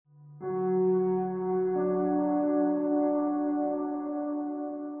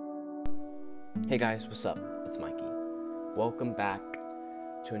Hey guys, what's up? It's Mikey. Welcome back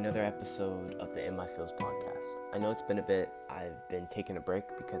to another episode of the In My Feels podcast. I know it's been a bit. I've been taking a break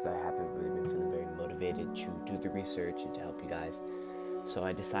because I haven't really been feeling very motivated to do the research and to help you guys. So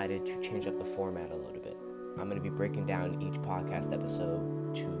I decided to change up the format a little bit. I'm going to be breaking down each podcast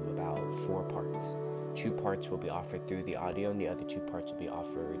episode to about 4 parts. 2 parts will be offered through the audio, and the other 2 parts will be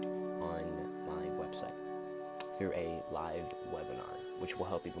offered on my website through a live webinar, which will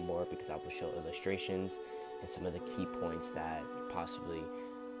help even more because I will show illustrations and some of the key points that possibly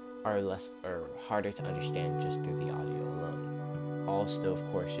are less or harder to understand just through the audio alone. All still,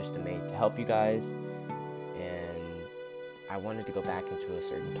 of course, just made to help you guys. And I wanted to go back into a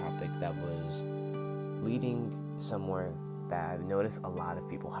certain topic that was leading somewhere that I've noticed a lot of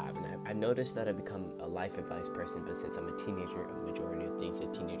people have. And I've noticed that I've become a life advice person, but since I'm a teenager, a majority of things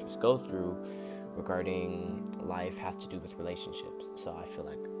that teenagers go through regarding life have to do with relationships. So I feel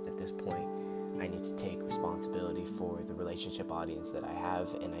like at this point I need to take responsibility for the relationship audience that I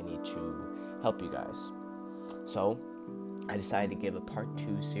have, and I need to help you guys. So I decided to give a part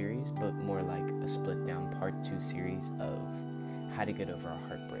 2 series, but more like a split down part 2 series of how to get over a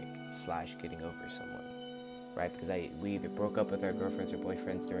heartbreak / getting over someone, right? Because we either broke up with our girlfriends or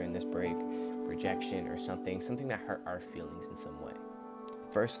boyfriends during this break, rejection or something that hurt our feelings in some way.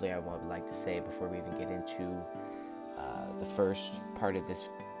 Firstly, I would like to say, before we even get into the first part of this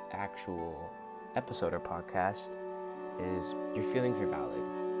actual episode or podcast, is your feelings are valid.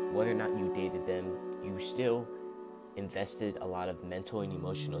 Whether or not you dated them, you still invested a lot of mental and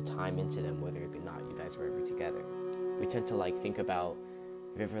emotional time into them, whether or not you guys were ever together. We tend to think about,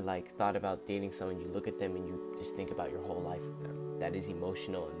 if you've ever thought about dating someone, you look at them and you just think about your whole life with them. That is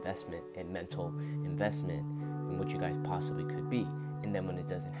emotional investment and mental investment in what you guys possibly could be. And then when it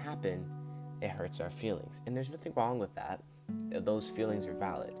doesn't happen, it hurts our feelings. And there's nothing wrong with that. Those feelings are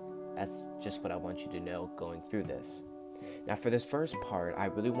valid. That's just what I want you to know going through this. Now, for this first part, I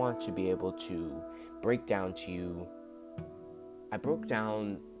really want to be able to break down to you. I broke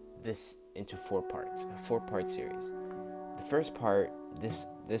down this into 4 parts, a 4-part series. The first part, this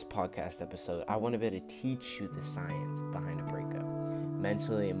podcast episode, I want to be able to teach you the science behind a breakup,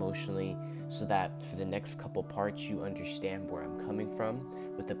 mentally, emotionally, so that for the next couple parts you understand where I'm coming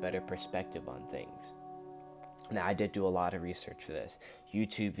from with a better perspective on things. Now, I did do a lot of research for this.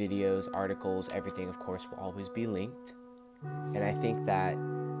 YouTube videos, articles, everything, of course, will always be linked. And I think that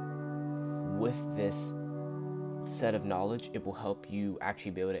with this set of knowledge, it will help you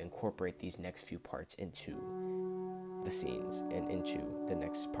actually be able to incorporate these next few parts into the scenes and into the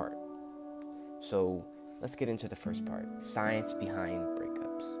next part. So let's get into the first part, science behind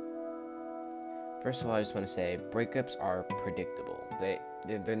breakups. First of all, I just want to say breakups are predictable.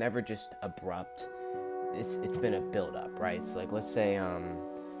 They're never just abrupt. It's been a build-up, right? It's like, let's say,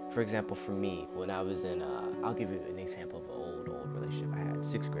 for example, for me, when I was in, I'll give you an example of an old relationship I had,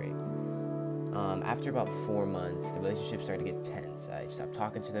 6th grade. After about 4 months, the relationship started to get tense. I stopped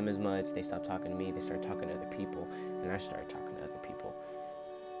talking to them as much. They stopped talking to me. They started talking to other people, and I started talking to other people.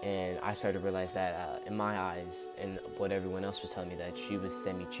 And I started to realize that in my eyes, and what everyone else was telling me, that she was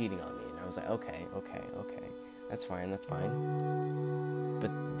semi-cheating on me. And I was like, okay, that's fine.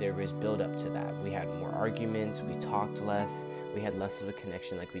 But there was build-up to that. We had more arguments. We talked less. We had less of a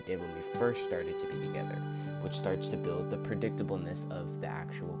connection like we did when we first started to be together, which starts to build the predictableness of the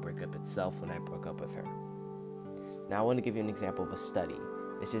actual breakup itself when I broke up with her. Now I want to give you an example of a study.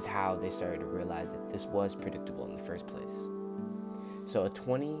 This is how they started to realize that this was predictable in the first place. So a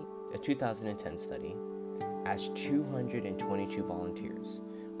 2010 study asked 222 volunteers,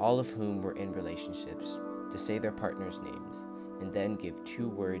 all of whom were in relationships, to say their partner's names and then give 2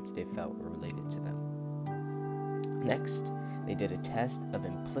 words they felt were related to them. Next, they did a test of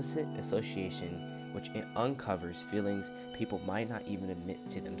implicit association, which uncovers feelings people might not even admit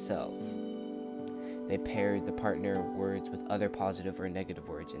to themselves. They paired the partner words with other positive or negative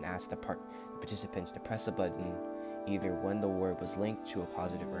words and asked the participants to press a button either when the word was linked to a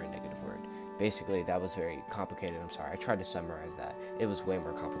positive or a negative word. Basically, that was very complicated. I'm sorry. I tried to summarize that. It was way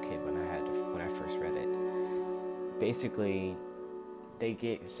more complicated when I first read it. Basically,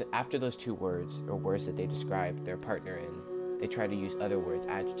 after those 2 words, or words that they described their partner in, they tried to use other words,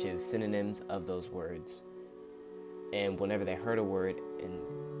 adjectives, synonyms of those words. And whenever they heard a word,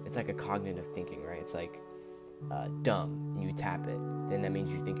 and it's like a cognitive thinking, right? It's like dumb, you tap it, then that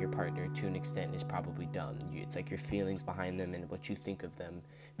means you think your partner to an extent is probably dumb. It's like your feelings behind them and what you think of them,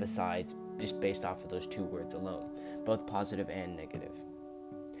 besides just based off of those 2 words alone, both positive and negative.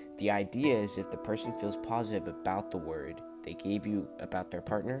 The idea is, if the person feels positive about the word they gave you about their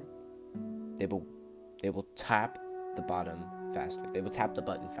partner, they will tap the button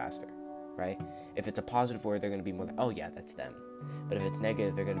faster. right? If it's a positive word, they're going to be more like, oh yeah, that's them. But if it's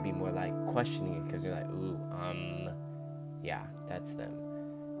negative, they're going to be more like questioning it, because they're like, ooh, yeah, that's them.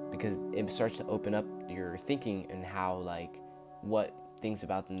 Because it starts to open up your thinking and how, like, what things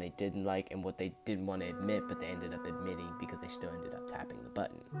about them they didn't like and what they didn't want to admit, but they ended up admitting because they still ended up tapping the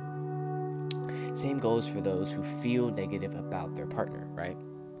button. Same goes for those who feel negative about their partner, right?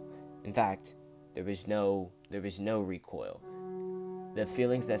 In fact, there was no recoil. The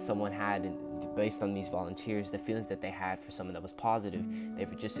feelings that someone had, based on these volunteers, the feelings that they had for someone that was positive, they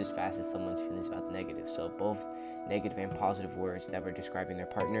were just as fast as someone's feelings about the negative. So both negative and positive words that were describing their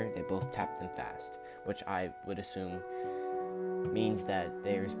partner, they both tapped them fast, which I would assume means that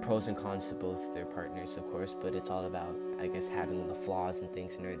there's pros and cons to both their partners, of course, but it's all about, I guess, having the flaws and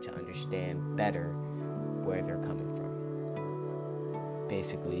things in order to understand better where they're coming from.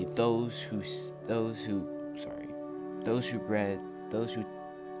 Basically, those who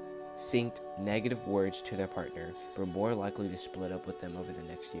synced negative words to their partner were more likely to split up with them over the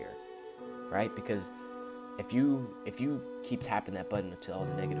next year, right? Because if you keep tapping that button to all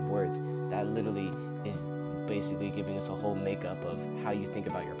the negative words, that literally is basically giving us a whole makeup of how you think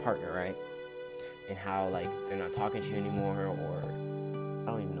about your partner, right? And how, like, they're not talking to you anymore, or I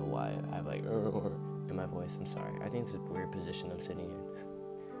don't even know why I have like or in my voice. I'm sorry. I think it's a weird position I'm sitting in.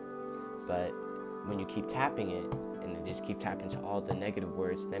 But when you keep tapping it and they just keep tapping to all the negative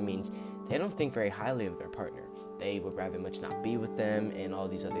words, that means they don't think very highly of their partner. They would rather much not be with them and all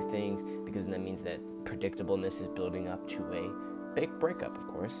these other things, because that means that predictableness is building up to a big breakup, of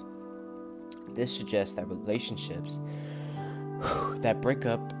course. This suggests that relationships that break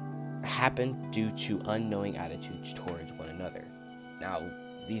up happen due to unknowing attitudes towards one another. Now,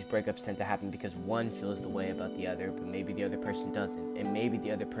 these breakups tend to happen because one feels the way about the other, but maybe the other person doesn't. And maybe the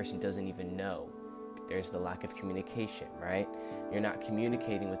other person doesn't even know. There's the lack of communication, right? You're not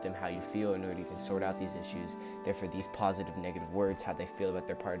communicating with them how you feel in order to even sort out these issues. Therefore, these positive, negative words, how they feel about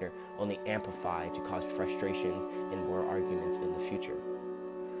their partner, only amplify to cause frustrations and more arguments in the future.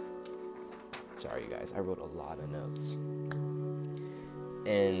 Sorry, you guys, I wrote a lot of notes.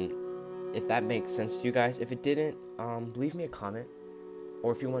 And if that makes sense to you guys, if it didn't, leave me a comment.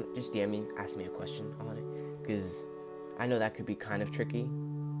 Or if you want, just DM me, ask me a question on it, because I know that could be kind of tricky,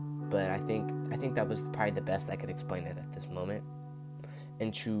 but I think that was probably the best I could explain it at this moment.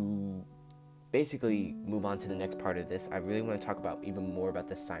 And to basically move on to the next part of this, I really want to talk about even more about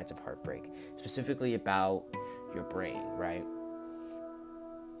the science of heartbreak, specifically about your brain, right?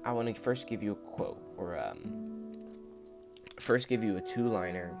 I want to first give you a quote, or first give you a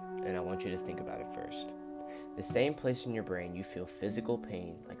two-liner, and I want you to think about it first. The same place in your brain you feel physical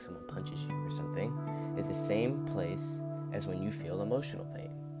pain, like someone punches you or something, is the same place as when you feel emotional pain,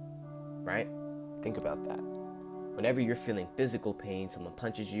 right? Think about that. Whenever you're feeling physical pain, someone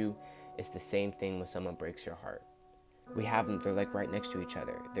punches you, it's the same thing when someone breaks your heart. We have them, they're like right next to each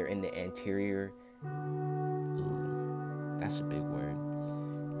other. They're in the anterior, that's a big word,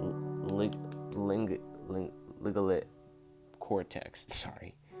 ligulate cortex,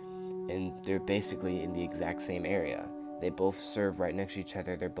 sorry. And they're basically in the exact same area. They both serve right next to each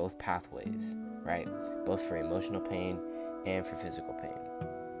other. They're both pathways, right? Both for emotional pain and for physical pain.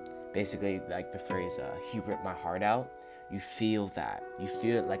 Basically, like the phrase, he ripped my heart out. You feel that. You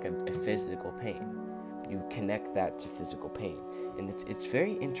feel it like a physical pain. You connect that to physical pain. And it's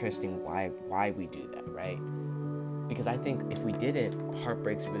very interesting why we do that, right? Because I think if we didn't,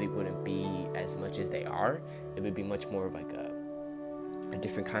 heartbreaks really wouldn't be as much as they are. It would be much more of like a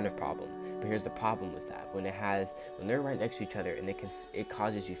different kind of problem. But here's the problem with that: when they're right next to each other and it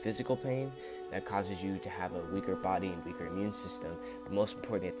causes you physical pain, that causes you to have a weaker body and weaker immune system. But most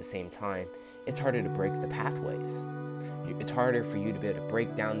importantly, at the same time, it's harder to break the pathways. It's harder for you to be able to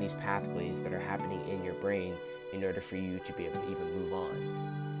break down these pathways that are happening in your brain in order for you to be able to even move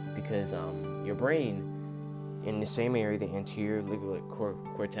on. Because your brain, in the same area, the anterior ligulate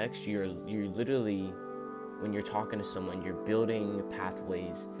cortex, you're literally, when you're talking to someone, you're building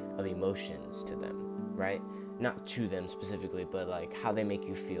pathways of emotions to them, right? Not to them specifically, but like how they make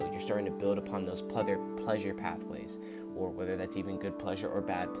you feel. You're starting to build upon those pleasure pathways, or whether that's even good pleasure or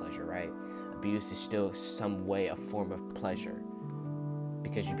bad pleasure, right? Abuse is still some way a form of pleasure,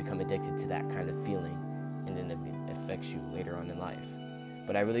 because you become addicted to that kind of feeling, and then it affects you later on in life.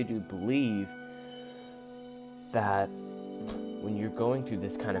 But I really do believe that when you're going through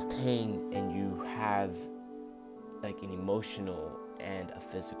this kind of pain and you have like an emotional and a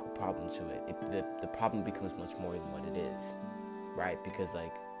physical problem to it, the problem becomes much more than what it is, right? Because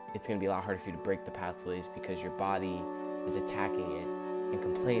like it's going to be a lot harder for you to break the pathways because your body is attacking it and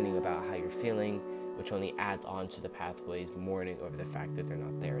complaining about how you're feeling, which only adds on to the pathways, mourning over the fact that they're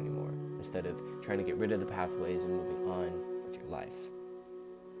not there anymore, instead of trying to get rid of the pathways and moving on with your life.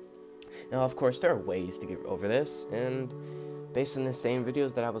 Now, of course, there are ways to get over this, and based on the same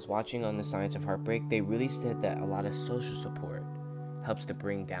videos that I was watching on the science of heartbreak, they really said that a lot of social support helps to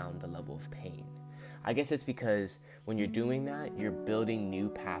bring down the level of pain. I guess it's because when you're doing that, you're building new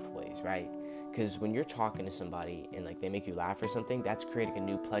pathways, right? Because when you're talking to somebody and like they make you laugh or something, that's creating a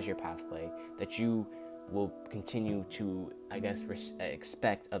new pleasure pathway that you will continue to, I guess,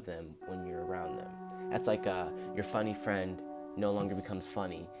 expect of them when you're around them. That's like your funny friend no longer becomes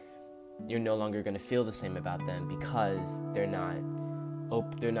funny. You're no longer going to feel the same about them because they're not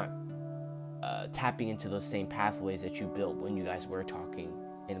tapping into those same pathways that you built when you guys were talking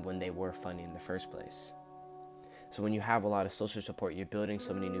and when they were funny in the first place. So when you have a lot of social support, you're building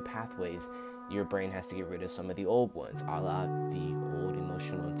so many new pathways, your brain has to get rid of some of the old ones, a la the old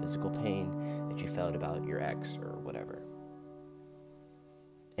emotional and physical pain that you felt about your ex or whatever.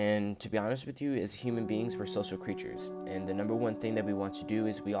 And to be honest with you, as human beings, we're social creatures. And the number one thing that we want to do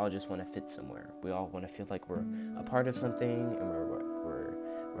is we all just want to fit somewhere. We all want to feel like we're a part of something and we're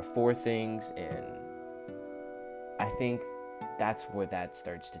for things. And I think that's where that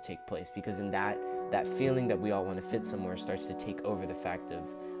starts to take place. Because in that feeling that we all want to fit somewhere starts to take over the fact of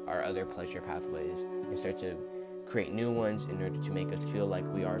our other pleasure pathways and start to create new ones in order to make us feel like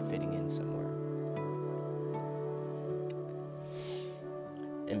we are fitting in somewhere.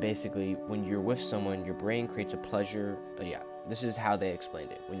 And basically, when you're with someone, your brain creates a pleasure. This is how they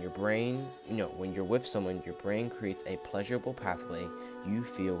explained it. When you're with someone, your brain creates a pleasurable pathway you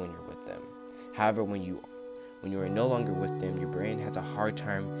feel when you're with them. However, when you are no longer with them, your brain has a hard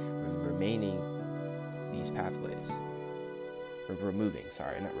time removing these pathways.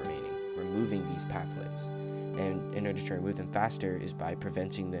 And in order to remove them faster is by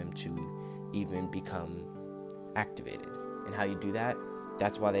preventing them to even become activated. And how you do that?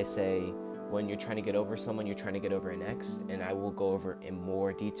 That's why they say when you're trying to get over someone, you're trying to get over an ex, and I will go over in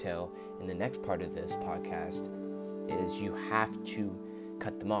more detail in the next part of this podcast, is you have to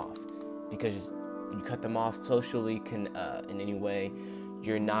cut them off. Because when you cut them off socially, in any way,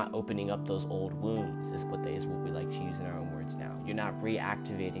 you're not opening up those old wounds, is what we like to use in our own words now. You're not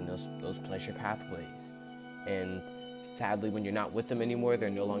reactivating those pleasure pathways. And sadly, when you're not with them anymore, they're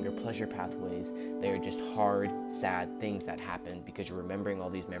no longer pleasure pathways. They are just hard, sad things that happen because you're remembering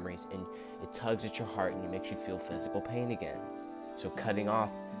all these memories, and it tugs at your heart and it makes you feel physical pain again. So cutting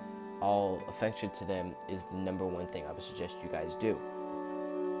off all affection to them is the number one thing I would suggest you guys do.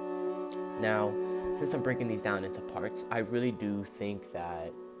 Now, since I'm breaking these down into parts, I really do think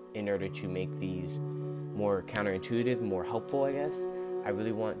that in order to make these more counterintuitive, more helpful, I guess, I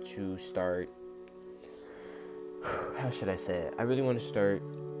really want to start I really want to start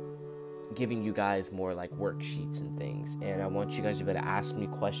giving you guys more like worksheets and things, and I want you guys to be able to ask me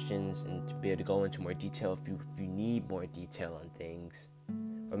questions and to be able to go into more detail if you need more detail on things,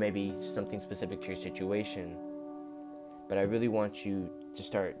 or maybe something specific to your situation. But I really want you to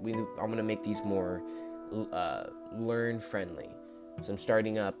start, I'm going to make these more learn friendly. So I'm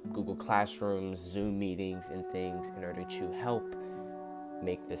starting up Google Classrooms, Zoom meetings, and things in order to help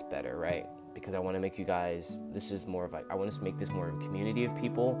make this better, right? Because I want to make you guys, I want to make this more of a community of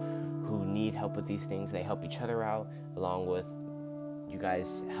people who need help with these things. They help each other out, along with you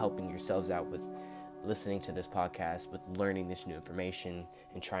guys helping yourselves out with listening to this podcast, with learning this new information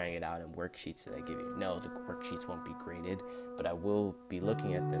and trying it out in worksheets that I give you. No, the worksheets won't be graded, but I will be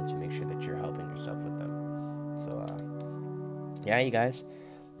looking at them to make sure that you're helping yourself with them. So, you guys.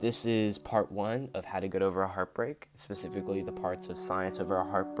 This is part 1 of how to get over a heartbreak, specifically the parts of science of a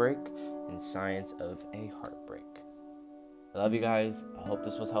heartbreak and science of a heartbreak. I love you guys. I hope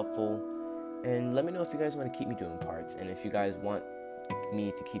this was helpful. And let me know if you guys want to keep me doing parts. And if you guys want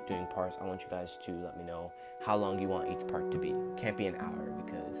me to keep doing parts, I want you guys to let me know how long you want each part to be. It can't be an hour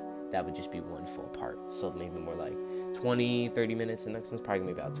because that would just be one full part. So maybe more like 20, 30 minutes. The next one's probably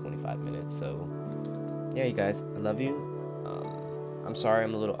going to be about 25 minutes. So, you guys, I love you. I'm sorry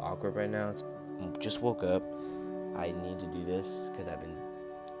I'm a little awkward right now. I just woke up. I need to do this because I've been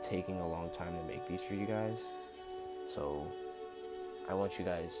taking a long time to make these for you guys. So I want you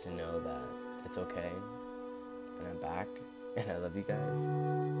guys to know that it's okay, and I'm back, and I love you guys,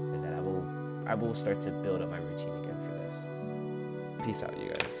 and that I will start to build up my routine again for this. Peace out, you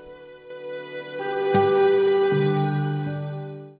guys.